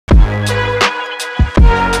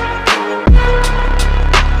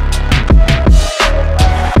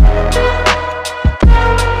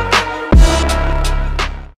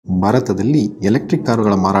ಭಾರತದಲ್ಲಿ ಎಲೆಕ್ಟ್ರಿಕ್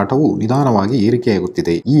ಕಾರುಗಳ ಮಾರಾಟವು ನಿಧಾನವಾಗಿ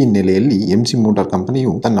ಏರಿಕೆಯಾಗುತ್ತಿದೆ. ಈ ಹಿನ್ನೆಲೆಯಲ್ಲಿ ಎಂಜಿ ಮೋಟಾರ್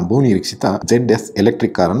ಕಂಪನಿಯು ತನ್ನ ಬಹುನಿರೀಕ್ಷಿತ ZS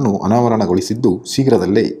ಎಲೆಕ್ಟ್ರಿಕ್ ಕಾರನ್ನು ಅನಾವರಣಗೊಳಿಸಿದ್ದು,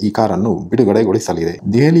 ಶೀಘ್ರದಲ್ಲೇ ಈ ಕಾರನ್ನು ಬಿಡುಗಡೆಗೊಳಿಸಲಿದೆ.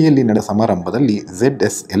 ದೆಹಲಿಯಲ್ಲಿ ನಡೆದ ಸಮಾರಂಭದಲ್ಲಿ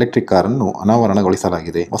ZS ಎಲೆಕ್ಟ್ರಿಕ್ ಕಾರನ್ನು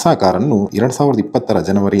ಅನಾವರಣಗೊಳಿಸಲಾಗಿದೆ. ಹೊಸ ಕಾರನ್ನು 2020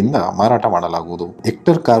 ಜನವರಿಯಿಂದ ಮಾರಾಟ ಮಾಡಲಾಗುವುದು.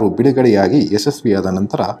 ಹೆಕ್ಟರ್ ಕಾರು ಬಿಡುಗಡೆಯಾಗಿ ಯಶಸ್ವಿಯಾದ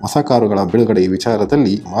ನಂತರ ಹೊಸ ಕಾರುಗಳ ಬಿಡುಗಡೆಯ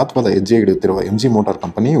ವಿಚಾರದಲ್ಲಿ ಮಹತ್ವದ ಹೆಜ್ಜೆ ಇಡುತ್ತಿರುವ ಎಂಜಿ ಮೋಟಾರ್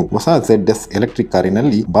ಕಂಪನಿಯು ಹೊಸ ZS ಎಲೆಕ್ಟ್ರಿಕ್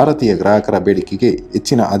ಕಾರಿನಲ್ಲಿ ಭಾರತೀಯ ಗ್ರಾಹಕರ ಬೇಡಿಕೆಗೆ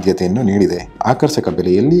ಹೆಚ್ಚಿನ ಆದ್ಯತೆಯನ್ನು ನೀಡಿದೆ. ಆಕರ್ಷಕ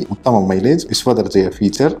ಬೆಲೆಯಲ್ಲಿ ಉತ್ತಮ ಮೈಲೇಜ್, ವಿಶ್ವದರ್ಜೆಯ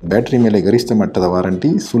ಫೀಚರ್, ಬ್ಯಾಟರಿ ಮೇಲೆ ಗರಿಷ್ಠ ಮಟ್ಟದ ವಾರಂಟಿ,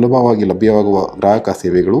 ಸುಲಭವಾಗಿ ಲಭ್ಯವಾಗುವ ಗ್ರಾಹಕ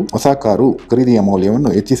ಸೇವೆಗಳು ಹೊಸ ಕಾರು ಖರೀದಿಯ ಮೌಲ್ಯವನ್ನು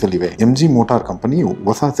ಹೆಚ್ಚಿಸಲಿವೆ. ಎಂಜಿ ಮೋಟಾರ್ ಕಂಪನಿಯು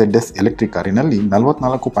ಹೊಸ ZS ಎಲೆಕ್ಟ್ರಿಕ್ ಕಾರಿನಲ್ಲಿ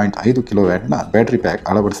 44.5 ಕಿಲೋವ್ಯಾಟ್ ನ ಬ್ಯಾಟರಿ ಪ್ಯಾಕ್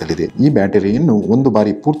ಅಳವಡಿಸಲಿದೆ. ಈ ಬ್ಯಾಟರಿಯನ್ನು ಒಂದು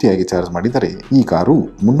ಬಾರಿ ಪೂರ್ತಿಯಾಗಿ ಚಾರ್ಜ್ ಮಾಡಿದರೆ ಈ ಕಾರು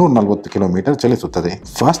 340 ಕಿಲೋಮೀಟರ್ ಚಲಿಸುತ್ತದೆ.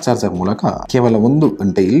 ಫಾಸ್ಟ್ ಚಾರ್ಜರ್ ಮೂಲಕ ಕೇವಲ 1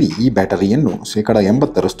 ಗಂಟೆಯಲ್ಲಿ ಈ ಬ್ಯಾಟರಿಯನ್ನು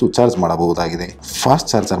 80% ಚಾರ್ಜ್ ಮಾಡಬಹುದಾಗಿದೆ. ಫಾಸ್ಟ್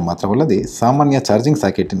ಚಾರ್ಜರ್ ಮಾತ್ರವಲ್ಲದೆ ಸಾಮಾನ್ಯ ಚಾರ್ಜಿಂಗ್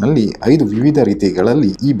ಸಾಕೆಟ್ನಲ್ಲಿ 5 ವಿವಿಧ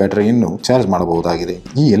ರೀತಿಗಳಲ್ಲಿ ಈ ಬ್ಯಾಟರಿಯನ್ನು ಚಾರ್ಜ್ ಮಾಡಬಹುದಾಗಿದೆ.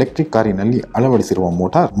 ಈ ಎಲೆಕ್ಟ್ರಿಕ್ ಕಾರಿನಲ್ಲಿ ಅಳವಡಿಸಿರುವ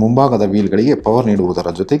ಮೋಟಾರ್ ಮುಂಭಾಗದ ವೀಲ್ಗಳಿಗೆ ಪವರ್ ನೀಡುವುದರ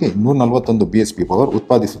ಜೊತೆಗೆ 141 bhp ಪವರ್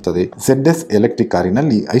ಉತ್ಪಾದಿಸುತ್ತದೆ. ZS ಎಲೆಕ್ಟ್ರಿಕ್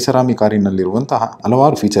ಕಾರಿನಲ್ಲಿ ಐಷಾರಾಮಿ ಕಾರಿನಲ್ಲಿರುವಂತಹ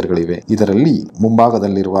ಹಲವಾರು ಫೀಚರ್ಗಳಿವೆ. ಇದರಲ್ಲಿ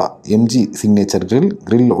ಮುಂಭಾಗದಲ್ಲಿರುವ MG signature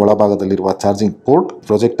grill ಒಳಭಾಗದಲ್ಲಿರುವ charging port,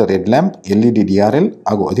 projector head lamp, LED DRL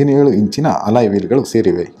ಹಾಗೂ 17 ಇಂಚಿನ ಅಲಾಯ್ ವೀಲ್ಗಳು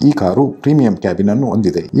ಸೇರಿವೆ. ಈ ಕಾರು ಪ್ರೀಮಿಯಂ ಕ್ಯಾಬಿನ್ ಅನ್ನು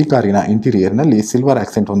ಹೊಂದಿದೆ. ಈ ಕಾರಿನ ಇಂಟೀರಿಯರ್ ನಲ್ಲಿ ಸಿಲ್ವರ್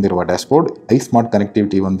ಆಕ್ಸೆಂಟ್ ಹೊಂದಿರುವ ಡ್ಯಾಶ್ಬೋರ್ಡ್, ಸ್ಮಾರ್ಟ್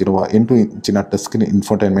ಕನೆಕ್ಟಿವಿಟಿ ಹೊಂದಿರುವ 8 ಇಂಚಿನ touch screen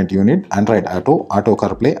infotainment unit, Android auto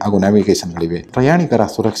CarPlay ಹಾಗೂ ನ್ಯಾವಿಗೇಷನ್ ಗಳಿವೆ. ಪ್ರಯಾಣಿಕರ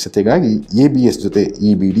ಸುರಕ್ಷತೆಗಾಗಿ ABS ಜೊತೆ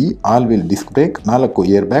EBD, all wheel disc brake, 4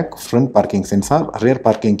 air bag, front parking sensor, rare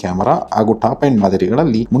parking camera ಹಾಗೂ ಟಾಪ್ ಎಂಡ್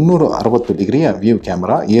ಮಾದರಿಗಳಲ್ಲಿ 360 ಡಿಗ್ರಿಯ view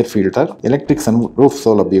camera, air filter, electric sun roof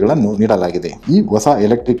ಸೌಲಭ್ಯಗಳನ್ನು ನೀಡಲಾಗಿದೆ. ಈ ಹೊಸ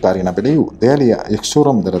ಎಲೆಕ್ಟ್ರಿಕ್ ಕಾರಿನ ಬೆಲೆಯು ದೆಹಲಿಯ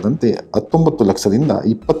ಎಕ್ಸ್-ಶೋರೂಮ್ ದರದಂತೆ 19 ಲಕ್ಷದಿಂದ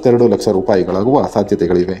 22 ಲಕ್ಷ ರೂಪಾಯಿಗಳಾಗುವ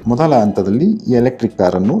ಸಾಧ್ಯತೆಗಳಿವೆ. ಮೊದಲ ಹಂತದಲ್ಲಿ ಈ ಎಲೆಕ್ಟ್ರಿಕ್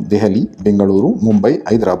ಕಾರನ್ನು ದೆಹಲಿ, ಬೆಂಗಳೂರು, ಮುಂಬೈ,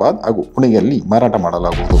 ಹೈದರಾಬಾದ್ ಹಾಗೂ ಪುಣೆಯಲ್ಲಿ ಮಾರಾಟ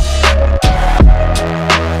ಮಾಡಲಾಗುವುದು.